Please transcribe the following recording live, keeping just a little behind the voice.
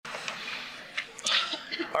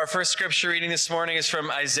Our first scripture reading this morning is from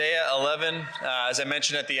Isaiah 11. As I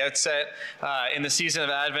mentioned at the outset, in the season of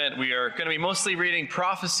Advent, we are going to be mostly reading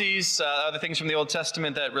prophecies, other things from the Old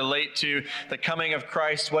Testament that relate to the coming of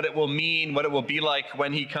Christ, what it will mean, what it will be like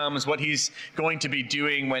when he comes, what he's going to be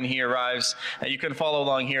doing when he arrives. You can follow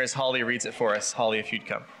along here as Holly reads it for us. Holly, if you'd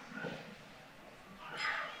come.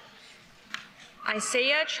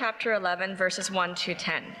 Isaiah chapter 11, verses 1 to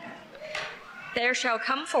 10. There shall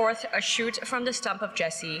come forth a shoot from the stump of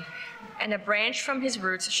Jesse, and a branch from his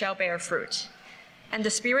roots shall bear fruit. And the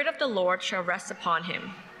Spirit of the Lord shall rest upon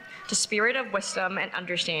him, the Spirit of wisdom and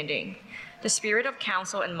understanding, the Spirit of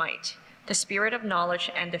counsel and might, the Spirit of knowledge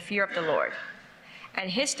and the fear of the Lord. And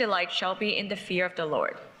his delight shall be in the fear of the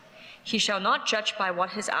Lord. He shall not judge by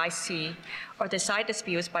what his eyes see, or decide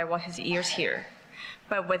disputes by what his ears hear.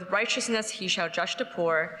 But with righteousness he shall judge the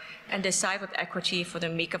poor, and decide with equity for the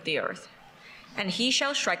meek of the earth. And he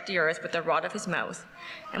shall strike the earth with the rod of his mouth,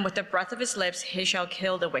 and with the breath of his lips he shall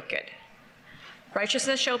kill the wicked.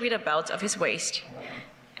 Righteousness shall be the belt of his waist,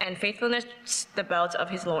 and faithfulness the belt of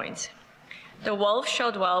his loins. The wolf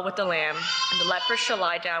shall dwell with the lamb, and the leopard shall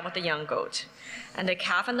lie down with the young goat, and the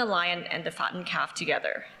calf and the lion and the fattened calf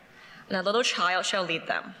together. And a little child shall lead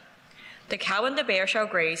them. The cow and the bear shall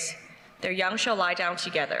graze, their young shall lie down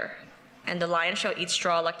together, and the lion shall eat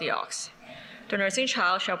straw like the ox. The nursing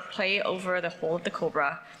child shall play over the hole of the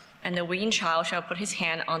cobra, and the weaned child shall put his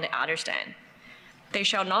hand on the adder's den. They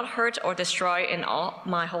shall not hurt or destroy in all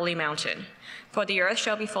my holy mountain, for the earth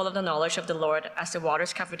shall be full of the knowledge of the Lord as the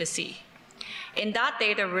waters cover the sea. In that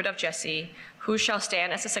day the root of Jesse, who shall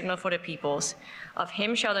stand as a signal for the peoples, of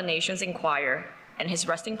him shall the nations inquire, and his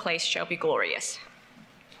resting place shall be glorious.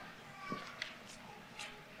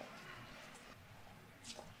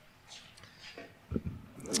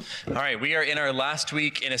 All right, we are in our last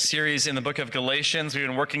week in a series in the book of Galatians. We've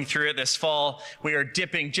been working through it this fall. We are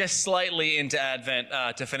dipping just slightly into Advent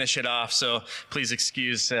to finish it off, so please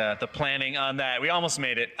excuse the planning on that. We almost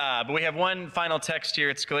made it, but we have one final text here.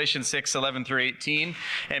 It's Galatians 6, 11 through 18.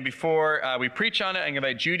 And before we preach on it, I'm going to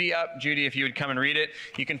invite Judy up. Judy, if you would come and read it.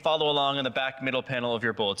 You can follow along in the back middle panel of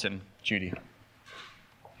your bulletin. Judy.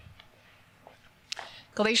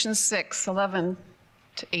 Galatians 6, 11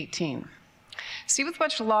 to 18. See with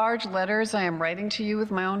what large letters I am writing to you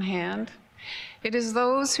with my own hand? It is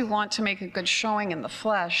those who want to make a good showing in the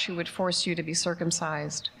flesh who would force you to be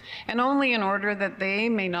circumcised, and only in order that they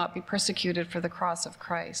may not be persecuted for the cross of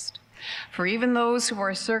Christ. For even those who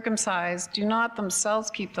are circumcised do not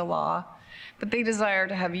themselves keep the law, but they desire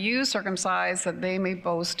to have you circumcised that they may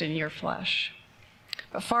boast in your flesh.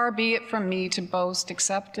 But far be it from me to boast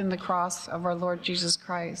except in the cross of our Lord Jesus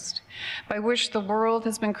Christ, by which the world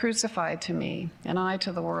has been crucified to me, and I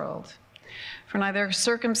to the world. For neither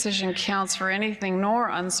circumcision counts for anything, nor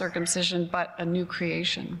uncircumcision, but a new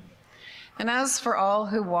creation. And as for all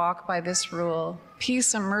who walk by this rule,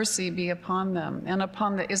 peace and mercy be upon them, and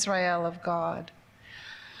upon the Israel of God.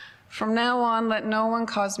 From now on, let no one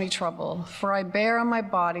cause me trouble, for I bear on my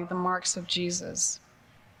body the marks of Jesus.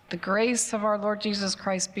 The grace of our Lord Jesus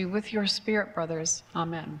Christ be with your spirit, brothers.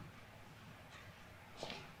 Amen. All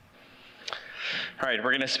right,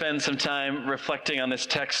 we're going to spend some time reflecting on this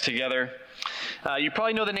text together. You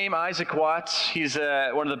probably know the name Isaac Watts. He's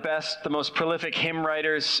one of the best, the most prolific hymn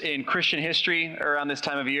writers in Christian history around this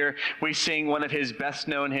time of year. We sing one of his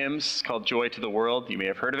best-known hymns called Joy to the World. You may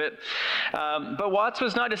have heard of it. But Watts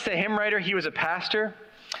was not just a hymn writer, he was a pastor.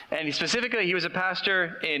 And he was a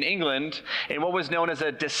pastor in England in what was known as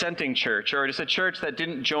a dissenting church, or just a church that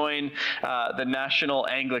didn't join the national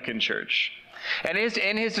Anglican church. And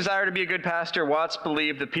in his desire to be a good pastor, Watts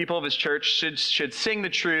believed the people of his church should sing the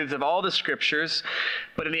truths of all the scriptures.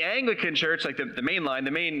 But in the Anglican church, like the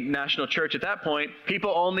main national church at that point,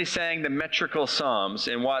 people only sang the metrical psalms.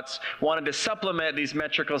 And Watts wanted to supplement these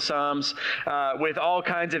metrical psalms with all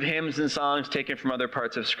kinds of hymns and songs taken from other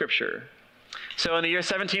parts of scripture. So in the year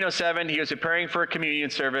 1707, he was preparing for a communion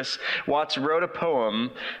service. Watts wrote a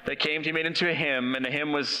poem that came to be made into a hymn, and the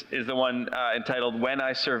hymn is the one entitled When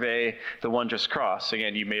I Survey the Wondrous Cross.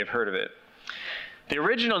 Again, you may have heard of it. The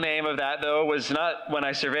original name of that, though, was not When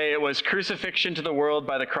I Survey, it was Crucifixion to the World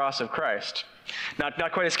by the Cross of Christ.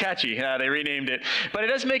 Not quite as catchy, they renamed it. But it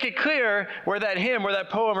does make it clear where that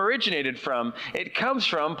poem originated from. It comes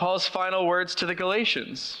from Paul's final words to the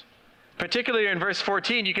Galatians. Particularly in verse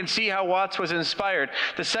 14, you can see how Watts was inspired.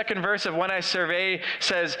 The second verse of When I Survey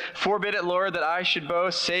says, "Forbid it, Lord, that I should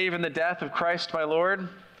boast, save in the death of Christ my Lord."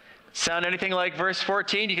 Sound anything like verse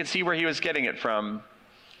 14? You can see where he was getting it from.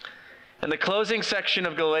 In the closing section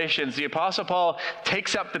of Galatians, the Apostle Paul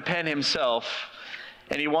takes up the pen himself,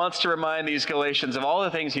 and he wants to remind these Galatians of all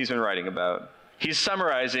the things he's been writing about. He's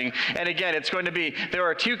summarizing. And again, it's going to be, there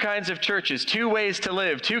are two kinds of churches, two ways to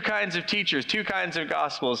live, two kinds of teachers, two kinds of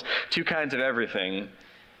gospels, two kinds of everything.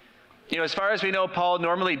 As far as we know, Paul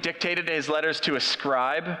normally dictated his letters to a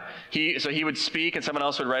scribe. So he would speak and someone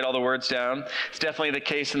else would write all the words down. It's definitely the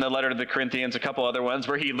case in the letter to the Corinthians, a couple other ones,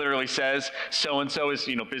 where he literally says, so-and-so is,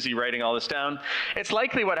 busy writing all this down. It's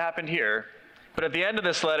likely what happened here. But at the end of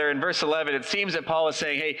this letter, in verse 11, it seems that Paul is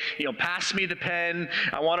saying, hey, pass me the pen.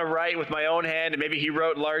 I want to write with my own hand. And maybe he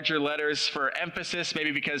wrote larger letters for emphasis,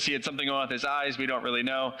 maybe because he had something going on with his eyes. We don't really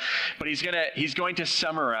know. But he's going to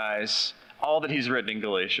summarize all that he's written in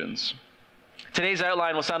Galatians. Today's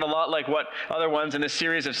outline will sound a lot like what other ones in this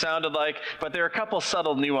series have sounded like, but there are a couple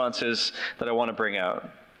subtle nuances that I want to bring out.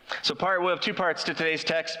 So we'll have two parts to today's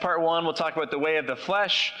text. Part 1, we'll talk about the way of the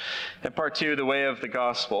flesh, and part 2, the way of the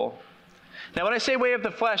gospel. Now, when I say way of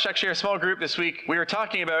the flesh, actually our small group this week, we were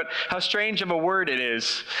talking about how strange of a word it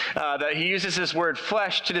is that he uses this word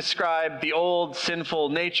flesh to describe the old sinful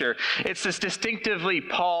nature. It's this distinctively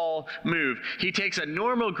Paul move. He takes a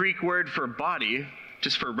normal Greek word for body,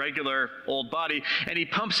 just for regular old body, and he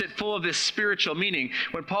pumps it full of this spiritual meaning.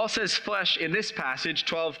 When Paul says flesh in this passage,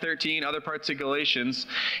 12, 13, other parts of Galatians,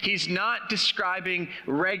 he's not describing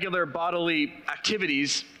regular bodily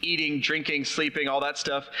activities, eating, drinking, sleeping, all that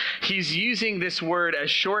stuff. He's using this word as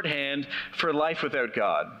shorthand for life without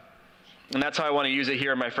God. And that's how I want to use it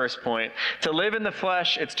here in my first point. To live in the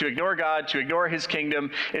flesh, it's to ignore God, to ignore his kingdom.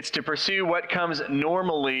 It's to pursue what comes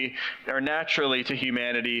normally or naturally to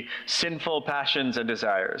humanity, sinful passions and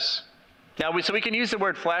desires. Now, so we can use the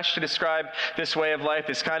word flesh to describe this way of life,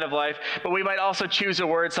 this kind of life, but we might also choose a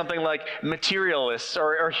word, something like materialists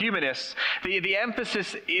or humanists. The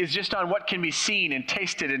emphasis is just on what can be seen and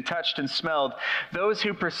tasted and touched and smelled. Those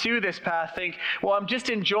who pursue this path think, well, I'm just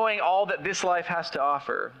enjoying all that this life has to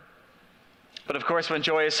offer. But of course, when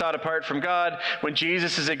joy is sought apart from God, when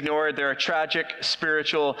Jesus is ignored, there are tragic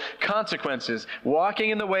spiritual consequences.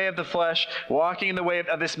 Walking in the way of the flesh, walking in the way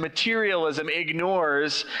of this materialism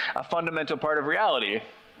ignores a fundamental part of reality,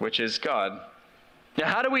 which is God. Now,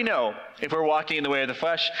 how do we know if we're walking in the way of the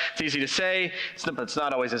flesh? It's easy to say, it's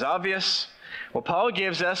not always as obvious. Well, Paul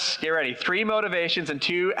gives us, get ready, 3 motivations and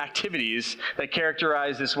 2 activities that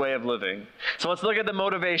characterize this way of living. So let's look at the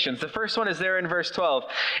motivations. The first one is there in verse 12.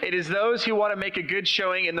 It is those who want to make a good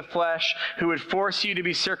showing in the flesh who would force you to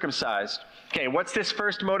be circumcised. Okay, what's this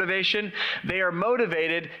first motivation? They are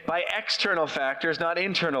motivated by external factors, not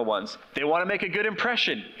internal ones. They want to make a good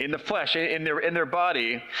impression in the flesh, in their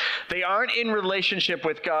body. They aren't in relationship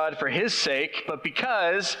with God for his sake, but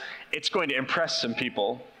because it's going to impress some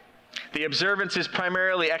people. The observance is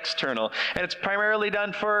primarily external, and it's primarily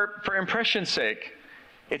done for impression's sake.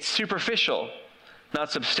 It's superficial, not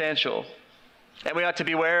substantial. And we ought to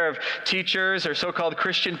beware of teachers or so-called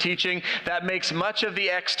Christian teaching that makes much of the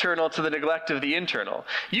external to the neglect of the internal.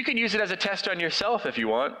 You can use it as a test on yourself if you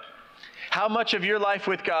want. How much of your life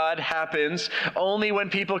with God happens only when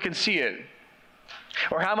people can see it?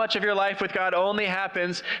 Or how much of your life with God only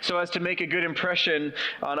happens so as to make a good impression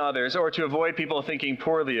on others or to avoid people thinking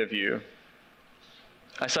poorly of you?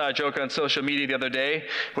 I saw a joke on social media the other day,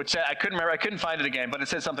 which said, I couldn't find it again, but it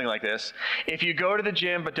said something like this. If you go to the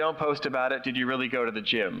gym but don't post about it, did you really go to the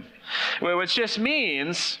gym? Well, which just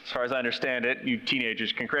means, as far as I understand it, you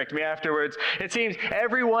teenagers can correct me afterwards, it seems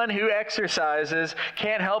everyone who exercises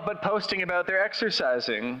can't help but posting about their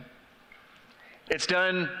exercising. It's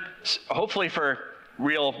done hopefully for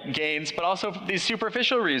real gains, but also for these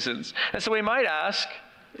superficial reasons. And so we might ask,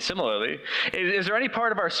 similarly, is there any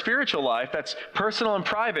part of our spiritual life that's personal and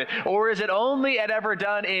private, or is it only ever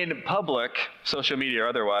done in public, social media or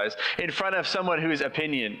otherwise, in front of someone whose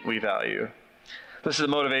opinion we value? This is the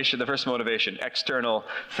motivation, the first motivation. External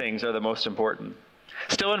things are the most important.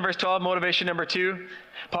 Still in verse 12, motivation number 2,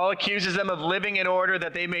 Paul accuses them of living in order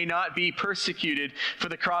that they may not be persecuted for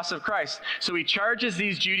the cross of Christ. So he charges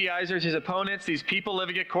these Judaizers, his opponents, these people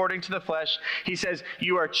living according to the flesh. He says,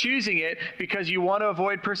 you are choosing it because you want to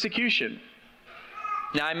avoid persecution.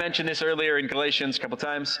 Now, I mentioned this earlier in Galatians a couple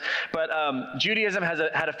times, but Judaism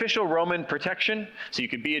had official Roman protection, so you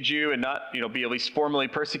could be a Jew and not, be at least formally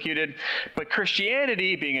persecuted. But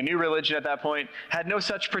Christianity, being a new religion at that point, had no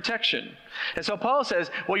such protection. And so Paul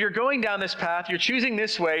says, well, you're going down this path, you're choosing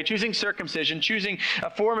this way, choosing circumcision, choosing a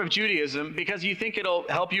form of Judaism because you think it'll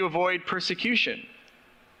help you avoid persecution.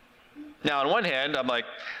 Now, on one hand, I'm like,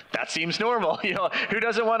 that seems normal. Who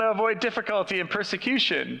doesn't want to avoid difficulty and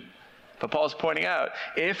persecution? But Paul's pointing out,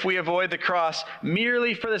 if we avoid the cross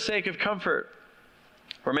merely for the sake of comfort,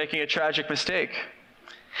 we're making a tragic mistake.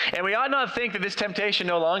 And we ought not think that this temptation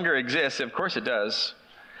no longer exists. Of course it does.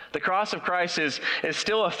 The cross of Christ is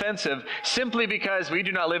still offensive simply because we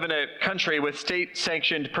do not live in a country with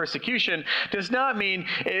state-sanctioned persecution does not mean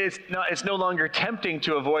it's no longer tempting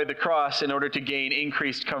to avoid the cross in order to gain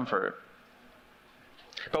increased comfort.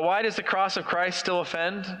 But why does the cross of Christ still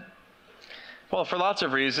offend? Well, for lots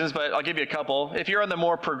of reasons, but I'll give you a couple. If you're on the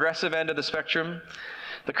more progressive end of the spectrum,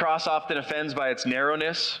 the cross often offends by its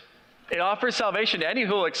narrowness. It offers salvation to any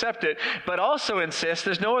who will accept it, but also insists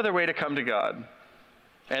there's no other way to come to God.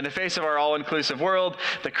 In the face of our all-inclusive world,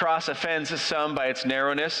 the cross offends some by its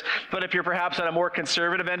narrowness. But if you're perhaps on a more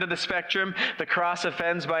conservative end of the spectrum, the cross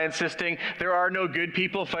offends by insisting there are no good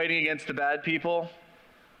people fighting against the bad people.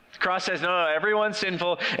 The cross says, no, everyone's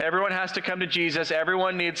sinful. Everyone has to come to Jesus.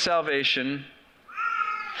 Everyone needs salvation.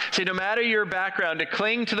 See, no matter your background, to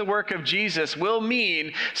cling to the work of Jesus will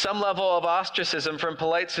mean some level of ostracism from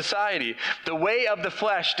polite society. The way of the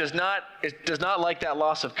flesh does not like that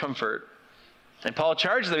loss of comfort. And Paul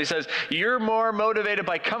charges them. He says, you're more motivated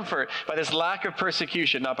by comfort, by this lack of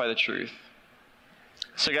persecution, not by the truth.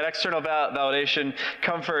 So you got external validation,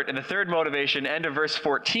 comfort, and the third motivation, end of verse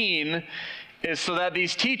 14, is so that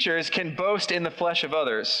these teachers can boast in the flesh of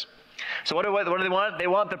others. So what do they want? They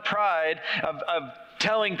want the pride of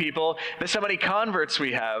telling people that so many converts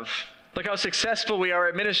we have. Look how successful we are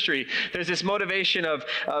at ministry. There's this motivation of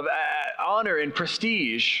honor and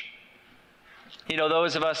prestige. You know,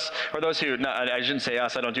 those of us, or those who, I shouldn't say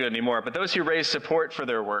us, I don't do it anymore, but those who raise support for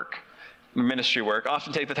their work, ministry work,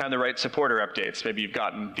 often take the time to write supporter updates. Maybe you've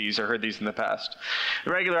gotten these or heard these in the past.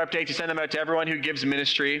 The regular updates, you send them out to everyone who gives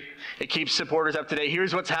ministry. It keeps supporters up to date.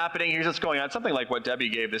 Here's what's happening. Here's what's going on. Something like what Debbie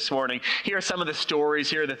gave this morning. Here are some of the stories.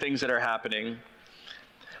 Here are the things that are happening.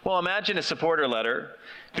 Well, imagine a supporter letter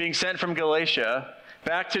being sent from Galatia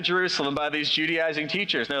back to Jerusalem by these Judaizing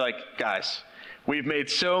teachers. And they're like, guys, we've made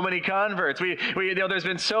so many converts. There's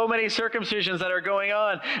been so many circumcisions that are going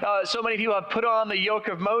on. So many people have put on the yoke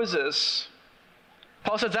of Moses.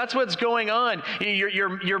 Paul says that's what's going on.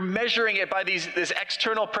 You're measuring it by this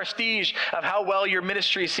external prestige of how well your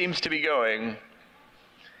ministry seems to be going.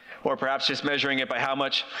 Or perhaps just measuring it by how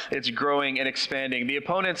much it's growing and expanding. These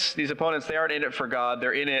opponents, they aren't in it for God.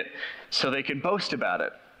 They're in it so they can boast about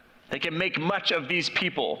it. They can make much of these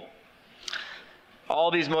people.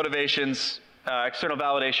 All these motivations, external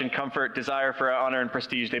validation, comfort, desire for honor and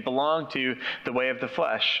prestige, they belong to the way of the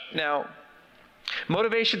flesh. Now,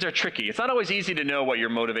 motivations are tricky. It's not always easy to know what you're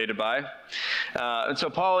motivated by. And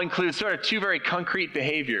so Paul includes sort of two very concrete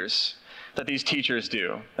behaviors that these teachers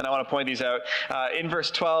do. And I want to point these out. In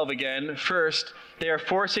verse 12 again, first, they are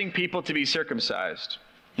forcing people to be circumcised.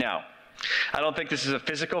 Now, I don't think this is a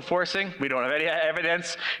physical forcing. We don't have any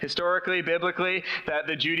evidence historically, biblically, that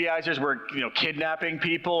the Judaizers were kidnapping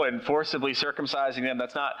people and forcibly circumcising them.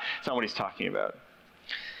 That's not what he's talking about.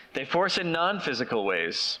 They force in non-physical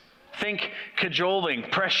ways. Think cajoling,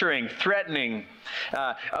 pressuring, threatening,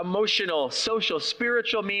 emotional, social,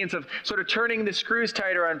 spiritual means of sort of turning the screws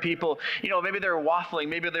tighter on people. Maybe they're waffling,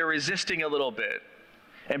 maybe they're resisting a little bit.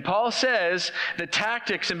 And Paul says these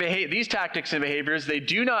tactics and behaviors, they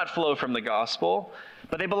do not flow from the gospel,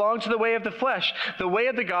 but they belong to the way of the flesh. The way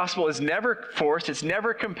of the gospel is never forced, it's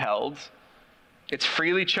never compelled, it's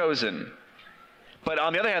freely chosen. But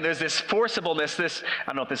on the other hand, there's this forcibleness, I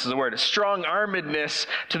don't know if this is a word, strong-armedness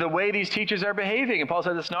to the way these teachers are behaving. And Paul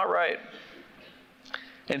says it's not right.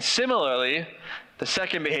 And similarly, the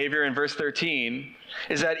second behavior in verse 13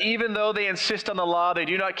 is that even though they insist on the law, they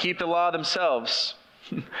do not keep the law themselves.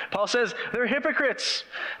 Paul says they're hypocrites.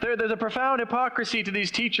 There's a profound hypocrisy to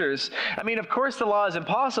these teachers. I mean, of course the law is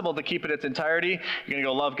impossible to keep in its entirety. You're going to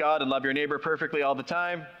go love God and love your neighbor perfectly all the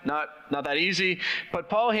time. Not that easy. But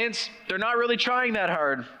Paul hints they're not really trying that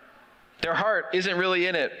hard. Their heart isn't really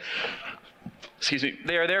in it.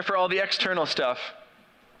 They are there for all the external stuff.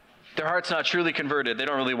 Their heart's not truly converted. They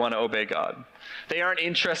don't really want to obey God. They aren't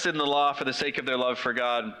interested in the law for the sake of their love for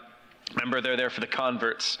God. Remember, they're there for the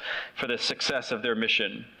converts, for the success of their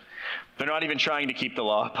mission. They're not even trying to keep the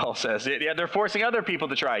law, Paul says. Yeah, they're forcing other people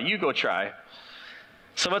to try. You go try.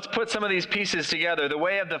 So let's put some of these pieces together. The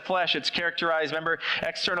way of the flesh, it's characterized, remember,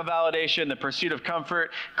 external validation, the pursuit of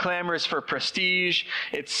comfort, clamors for prestige.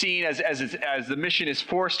 It's seen as the mission is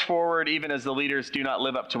forced forward, even as the leaders do not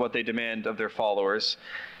live up to what they demand of their followers.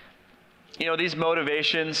 These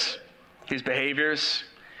motivations, these behaviors,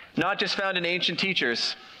 not just found in ancient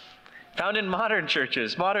teachers, found in modern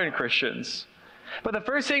churches, modern Christians. But the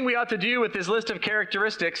first thing we ought to do with this list of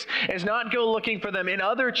characteristics is not go looking for them in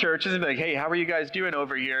other churches and be like, hey, how are you guys doing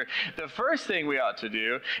over here? The first thing we ought to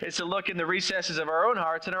do is to look in the recesses of our own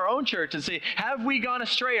hearts and our own church and say, have we gone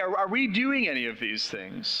astray? Are we doing any of these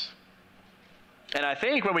things? And I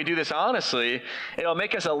think when we do this honestly, it'll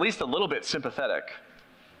make us at least a little bit sympathetic.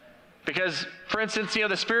 Because, for instance,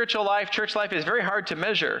 the spiritual life, church life is very hard to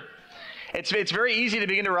measure. It's very easy to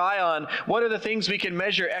begin to rely on what are the things we can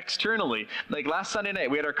measure externally. Like last Sunday night,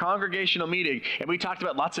 we had our congregational meeting, and we talked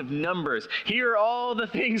about lots of numbers. Here are all the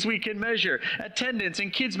things we can measure: attendance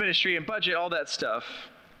and kids ministry and budget, all that stuff.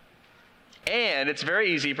 And it's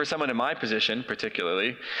very easy for someone in my position,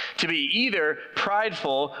 particularly, to be either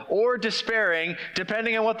prideful or despairing,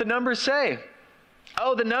 depending on what the numbers say.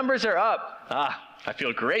 Oh, the numbers are up. I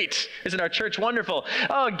feel great. Isn't our church wonderful?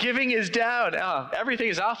 Oh, giving is down. Oh, everything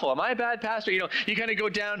is awful. Am I a bad pastor? You kind of go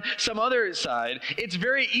down some other side. It's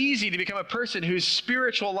very easy to become a person whose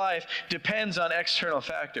spiritual life depends on external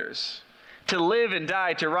factors. To live and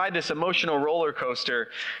die, to ride this emotional roller coaster,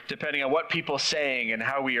 depending on what people are saying and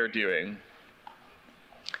how we are doing.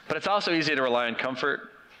 But it's also easy to rely on comfort.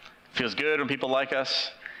 It feels good when people like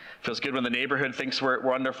us. It feels good when the neighborhood thinks we're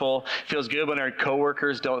wonderful. It feels good when our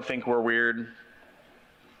coworkers don't think we're weird.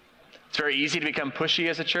 It's very easy to become pushy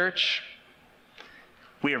as a church.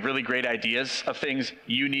 We have really great ideas of things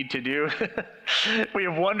you need to do. We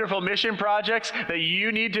have wonderful mission projects that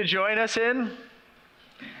you need to join us in.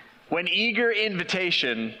 When eager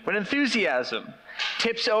invitation, when enthusiasm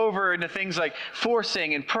tips over into things like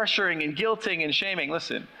forcing and pressuring and guilting and shaming,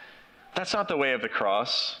 listen, that's not the way of the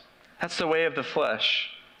cross. That's the way of the flesh.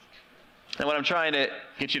 And what I'm trying to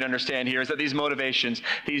get you to understand here is that these motivations,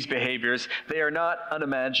 these behaviors, they are not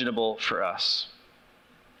unimaginable for us.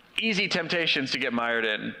 Easy temptations to get mired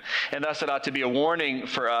in. And thus it ought to be a warning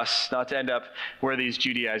for us not to end up where these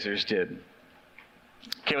Judaizers did.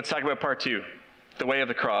 Okay, let's talk about part 2, the way of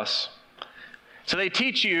the cross. So they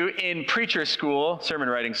teach you in preacher school, sermon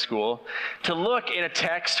writing school, to look in a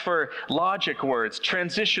text for logic words,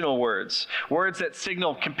 transitional words, words that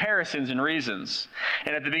signal comparisons and reasons.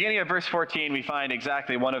 And at the beginning of verse 14, we find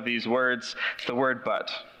exactly one of these words, the word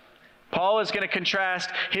but. Paul is going to contrast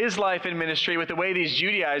his life and ministry with the way these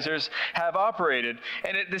Judaizers have operated.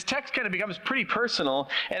 And this text kind of becomes pretty personal,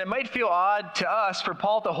 and it might feel odd to us for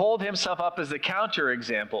Paul to hold himself up as the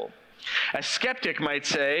counterexample. A skeptic might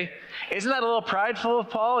say, isn't that a little prideful of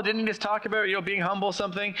Paul? Didn't he just talk about, being humble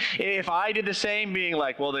something? If I did the same, being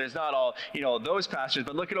like, well, there's not all, those pastors,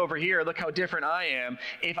 but look at over here, look how different I am.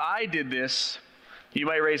 If I did this, you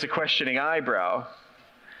might raise a questioning eyebrow.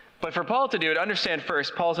 But for Paul to do it, understand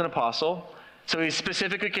first, Paul's an apostle. So he's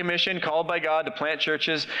specifically commissioned, called by God to plant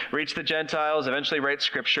churches, reach the Gentiles, eventually write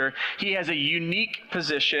scripture. He has a unique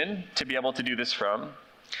position to be able to do this from.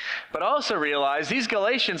 But also realize these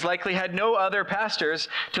Galatians likely had no other pastors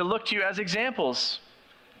to look to as examples.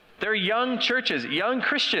 They're young churches, young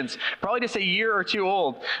Christians, probably just a year or two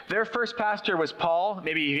old. Their first pastor was Paul,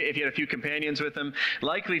 maybe if he had a few companions with him,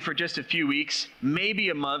 likely for just a few weeks, maybe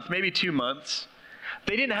a month, maybe 2 months.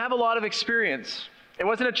 They didn't have a lot of experience. It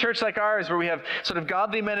wasn't a church like ours where we have sort of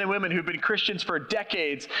godly men and women who've been Christians for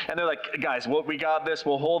decades, and they're like, guys, we got this,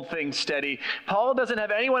 we'll hold things steady. Paul doesn't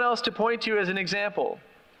have anyone else to point to as an example.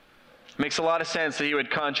 Makes a lot of sense that he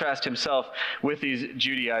would contrast himself with these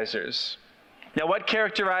Judaizers. Now, what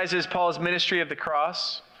characterizes Paul's ministry of the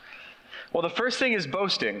cross? Well, the first thing is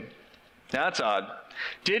boasting. Now, that's odd.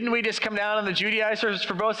 Didn't we just come down on the Judaizers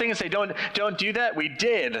for boasting and say, don't do that? We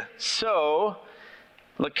did. So,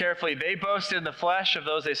 look carefully. They boasted in the flesh of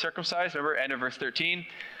those they circumcised. Remember, end of verse 13.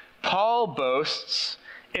 Paul boasts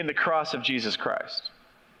in the cross of Jesus Christ.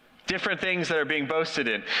 Different things that are being boasted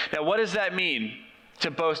in. Now, what does that mean? To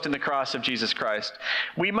boast in the cross of Jesus Christ.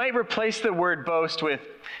 We might replace the word boast with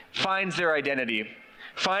finds their identity,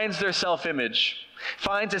 finds their self-image,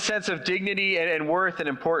 finds a sense of dignity and worth and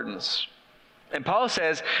importance. And Paul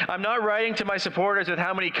says, I'm not writing to my supporters with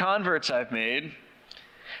how many converts I've made.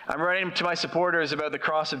 I'm writing to my supporters about the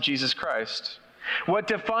cross of Jesus Christ. What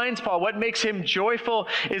defines Paul, what makes him joyful,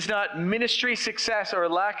 is not ministry success or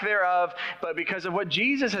lack thereof, but because of what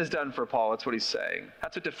Jesus has done for Paul. That's what he's saying.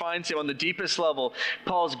 That's what defines him on the deepest level.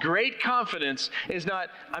 Paul's great confidence is not,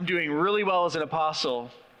 I'm doing really well as an apostle,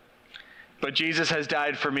 but Jesus has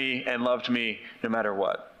died for me and loved me no matter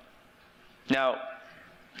what. Now,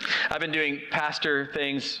 I've been doing pastor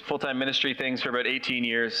things, full-time ministry things for about 18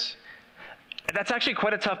 years. And that's actually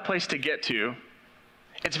quite a tough place to get to.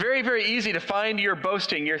 It's very, very easy to find your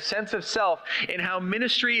boasting, your sense of self in how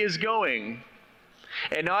ministry is going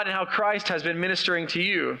and not in how Christ has been ministering to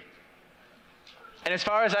you. And as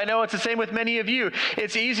far as I know, it's the same with many of you.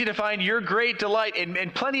 It's easy to find your great delight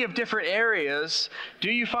in plenty of different areas.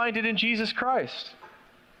 Do you find it in Jesus Christ?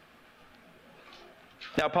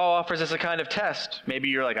 Now, Paul offers us a kind of test. Maybe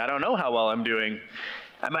you're like, I don't know how well I'm doing.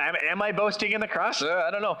 Am I boasting in the cross?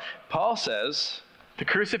 I don't know. Paul says, The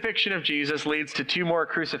crucifixion of Jesus leads to 2 more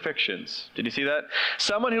crucifixions. Did you see that?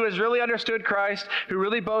 Someone who has really understood Christ, who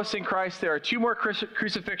really boasts in Christ, there are 2 more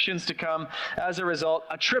crucifixions to come as a result.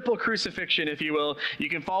 A triple crucifixion, if you will. You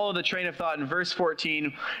can follow the train of thought in verse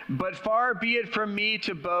 14. But far be it from me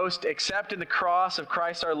to boast, except in the cross of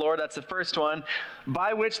Christ our Lord. That's the first one.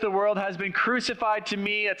 By which the world has been crucified to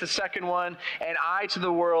me. That's the second one. And I to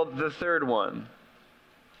the world, the third one.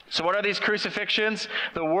 So what are these crucifixions?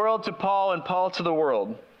 The world to Paul and Paul to the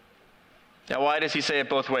world. Now, why does he say it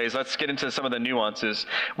both ways? Let's get into some of the nuances.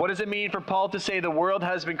 What does it mean for Paul to say the world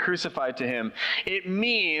has been crucified to him? It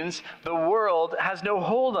means the world has no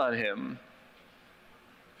hold on him.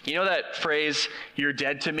 You know that phrase, "you're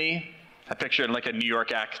dead to me"? I picture it in like a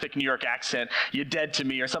thick New York accent. "You're dead to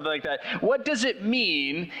me," or something like that. What does it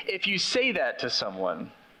mean if you say that to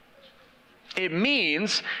someone? It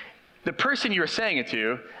means the person you're saying it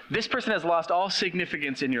to, this person has lost all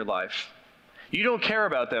significance in your life. You don't care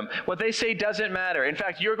about them. What they say doesn't matter. In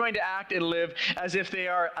fact, you're going to act and live as if they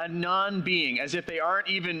are a non-being, as if they aren't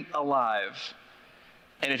even alive.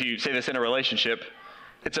 And if you say this in a relationship,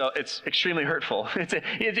 it's extremely hurtful.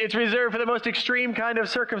 It's reserved for the most extreme kind of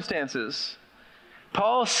circumstances.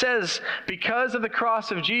 Paul says, because of the cross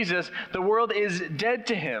of Jesus, the world is dead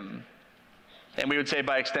to him. And we would say,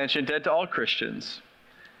 by extension, dead to all Christians.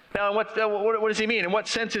 Now, what does he mean? In what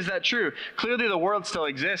sense is that true? Clearly, the world still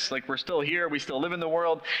exists. Like, we're still here. We still live in the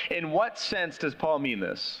world. In what sense does Paul mean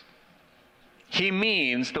this? He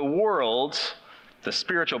means the world, the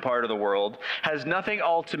spiritual part of the world, has nothing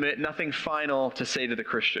ultimate, nothing final to say to the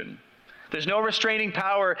Christian. There's no restraining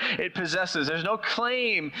power it possesses. There's no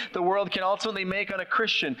claim the world can ultimately make on a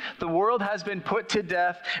Christian. The world has been put to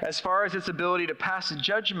death as far as its ability to pass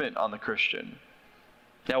judgment on the Christian.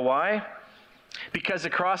 Now, why? Because the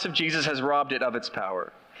cross of Jesus has robbed it of its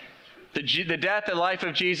power. The death and life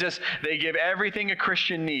of Jesus, they give everything a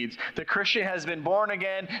Christian needs. The Christian has been born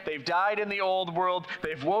again. They've died in the old world.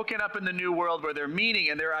 They've woken up in the new world where their meaning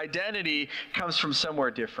and their identity comes from somewhere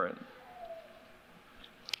different.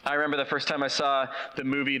 I remember the first time I saw the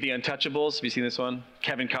movie The Untouchables. Have you seen this one?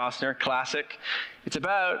 Kevin Costner, classic. It's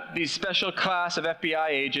about these special class of FBI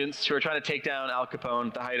agents who are trying to take down Al Capone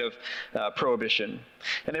at the height of Prohibition.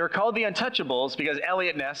 And they were called the Untouchables because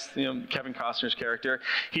Elliot Ness, Kevin Costner's character,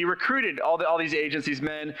 he recruited all these agents, these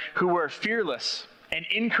men who were fearless and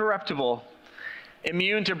incorruptible,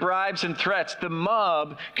 immune to bribes and threats. The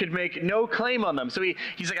mob could make no claim on them. So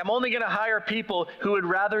he's like, I'm only going to hire people who would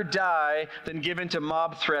rather die than give in to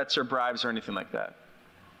mob threats or bribes or anything like that.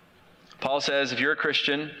 Paul says, if you're a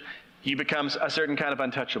Christian, you become a certain kind of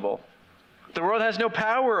untouchable. The world has no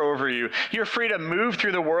power over you. You're free to move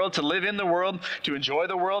through the world, to live in the world, to enjoy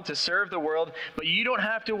the world, to serve the world, but you don't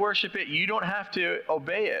have to worship it. You don't have to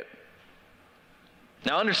obey it.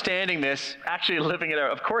 Now, understanding this, actually living it out,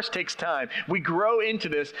 of course, takes time. We grow into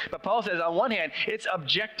this, but Paul says, on one hand, it's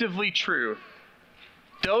objectively true.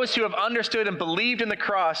 Those who have understood and believed in the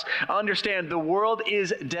cross understand the world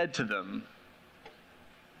is dead to them.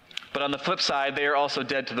 But on the flip side, they are also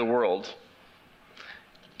dead to the world.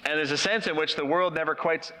 And there's a sense in which the world never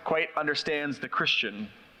quite understands the Christian.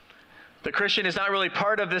 The Christian is not really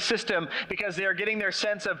part of the system because they are getting their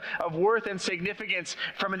sense of worth and significance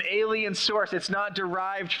from an alien source. It's not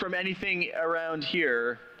derived from anything around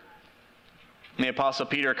here. And the Apostle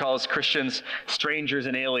Peter calls Christians strangers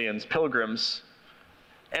and aliens, pilgrims.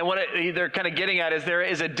 And what they're kind of getting at is there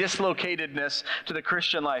is a dislocatedness to the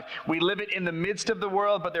Christian life. We live it in the midst of the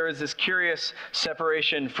world, but there is this curious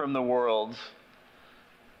separation from the world.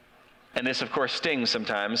 And this, of course, stings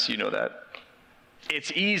sometimes. You know that.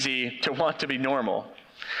 It's easy to want to be normal,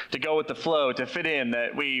 to go with the flow, to fit in,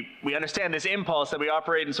 that we understand this impulse that we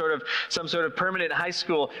operate in some sort of permanent high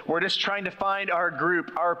school. We're just trying to find our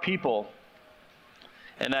group, our people.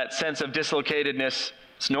 And that sense of dislocatedness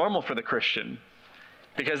is normal for the Christian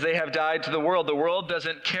because they have died to the world. The world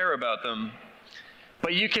doesn't care about them.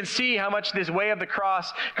 But you can see how much this way of the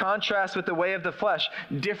cross contrasts with the way of the flesh.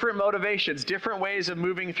 Different motivations, different ways of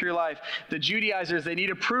moving through life. The Judaizers, they need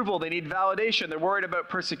approval, they need validation, they're worried about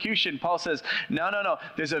persecution. Paul says, no.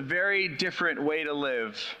 There's a very different way to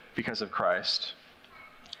live because of Christ.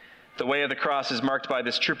 The way of the cross is marked by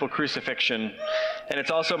this triple crucifixion, and it's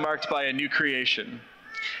also marked by a new creation.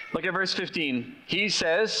 Look at verse 15. He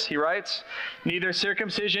writes, neither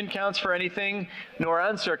circumcision counts for anything, nor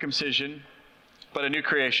uncircumcision, but a new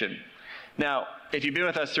creation. Now, if you've been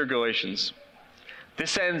with us through Galatians,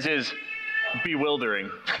 this sentence is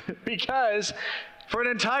bewildering because for an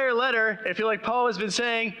entire letter, I feel like Paul has been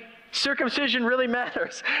saying, circumcision really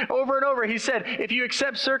matters. Over and over, he said, if you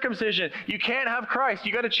accept circumcision, you can't have Christ.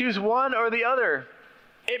 You got to choose one or the other.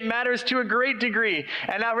 It matters to a great degree.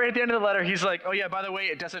 And now right at the end of the letter, he's like, oh yeah, by the way,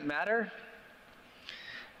 it doesn't matter.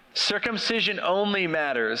 Circumcision only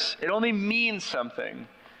matters. It only means something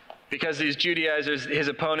because these Judaizers, his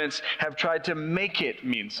opponents, have tried to make it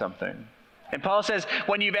mean something. And Paul says,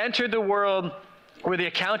 when you've entered the world where the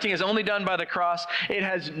accounting is only done by the cross, it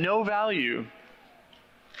has no value.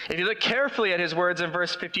 If you look carefully at his words in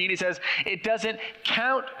verse 15, he says, it doesn't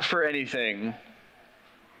count for anything.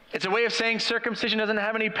 It's a way of saying circumcision doesn't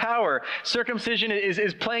have any power. Circumcision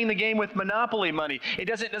is playing the game with monopoly money. It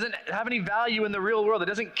doesn't have any value in the real world. It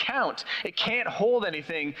doesn't count. It can't hold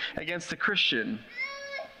anything against the Christian.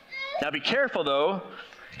 Now be careful, though,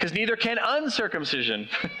 because neither can uncircumcision.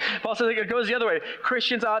 Paul says it goes the other way.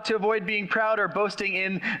 Christians ought to avoid being proud or boasting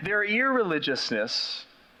in their irreligiousness.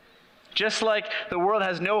 Just like the world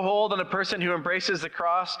has no hold on a person who embraces the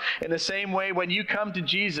cross, in the same way, when you come to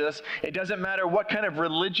Jesus, it doesn't matter what kind of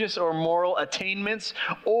religious or moral attainments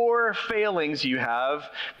or failings you have,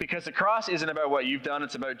 because the cross isn't about what you've done,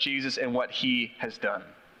 it's about Jesus and what he has done.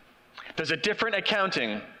 There's a different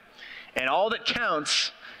accounting, and all that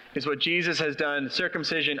counts is what Jesus has done.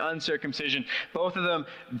 Circumcision, uncircumcision, both of them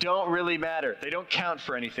don't really matter. They don't count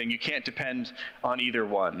for anything. You can't depend on either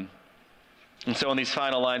one. And so in these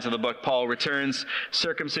final lines of the book, Paul returns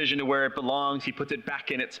circumcision to where it belongs. He puts it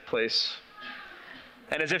back in its place.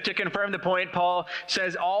 And as if to confirm the point, Paul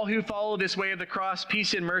says, all who follow this way of the cross,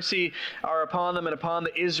 peace and mercy are upon them and upon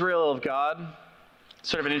the Israel of God.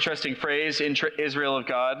 Sort of an interesting phrase, Israel of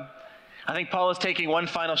God. I think Paul is taking one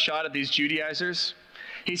final shot at these Judaizers.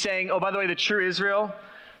 He's saying, oh, by the way, the true Israel,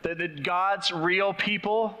 the God's real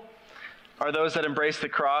people are those that embrace the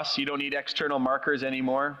cross. You don't need external markers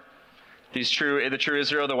anymore. The true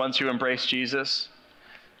Israel, the ones who embrace Jesus.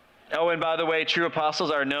 Oh, and by the way, true apostles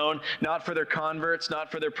are known not for their converts, not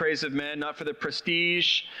for their praise of men, not for their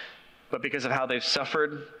prestige, but because of how they've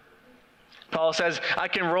suffered. Paul says, I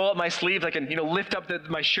can roll up my sleeves, I can lift up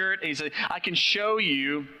my shirt, and he says, I can show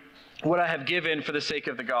you what I have given for the sake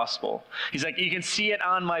of the gospel. He's like, you can see it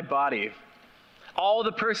on my body. All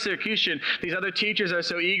the persecution these other teachers are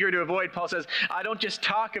so eager to avoid, Paul says, I don't just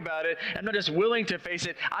talk about it. I'm not just willing to face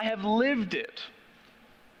it. I have lived it.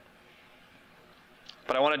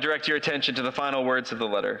 But I want to direct your attention to the final words of the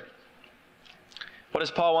letter. What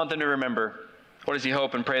does Paul want them to remember? What does he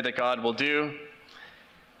hope and pray that God will do?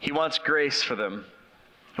 He wants grace for them.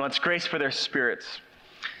 He wants grace for their spirits.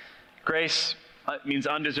 Grace means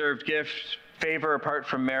undeserved gift, favor apart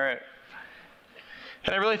from merit.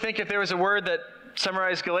 And I really think if there was a word that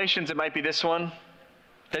summarized Galatians, it might be this one.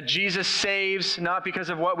 That Jesus saves not because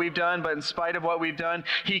of what we've done, but in spite of what we've done.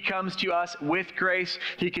 He comes to us with grace.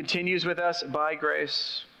 He continues with us by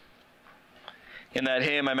grace. In that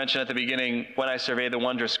hymn I mentioned at the beginning, When I Survey the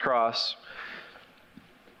Wondrous Cross,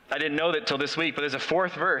 I didn't know that till this week, but there's a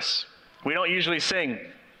fourth verse. We don't usually sing.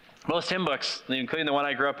 Most hymn books, including the one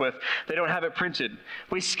I grew up with, they don't have it printed.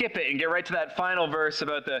 We skip it and get right to that final verse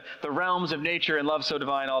about the realms of nature and love so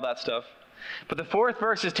divine, all that stuff. But the fourth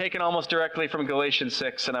verse is taken almost directly from Galatians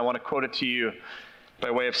 6, and I want to quote it to you by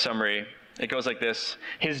way of summary. It goes like this.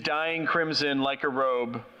 His dying crimson like a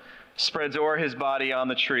robe spreads o'er his body on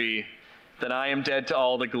the tree. Then I am dead to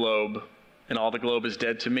all the globe, and all the globe is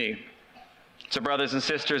dead to me. So brothers and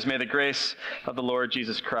sisters, may the grace of the Lord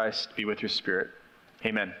Jesus Christ be with your spirit.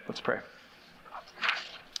 Amen. Let's pray.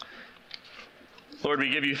 Lord, we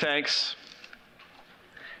give you thanks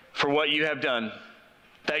for what you have done.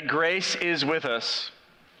 That grace is with us.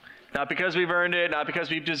 Not because we've earned it, not because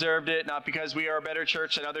we've deserved it, not because we are a better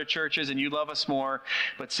church than other churches and you love us more,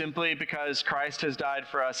 but simply because Christ has died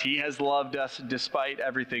for us. He has loved us despite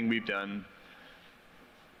everything we've done.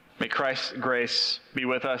 May Christ's grace be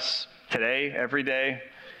with us today, every day,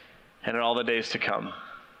 and in all the days to come.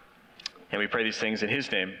 And we pray these things in his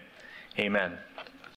name. Amen.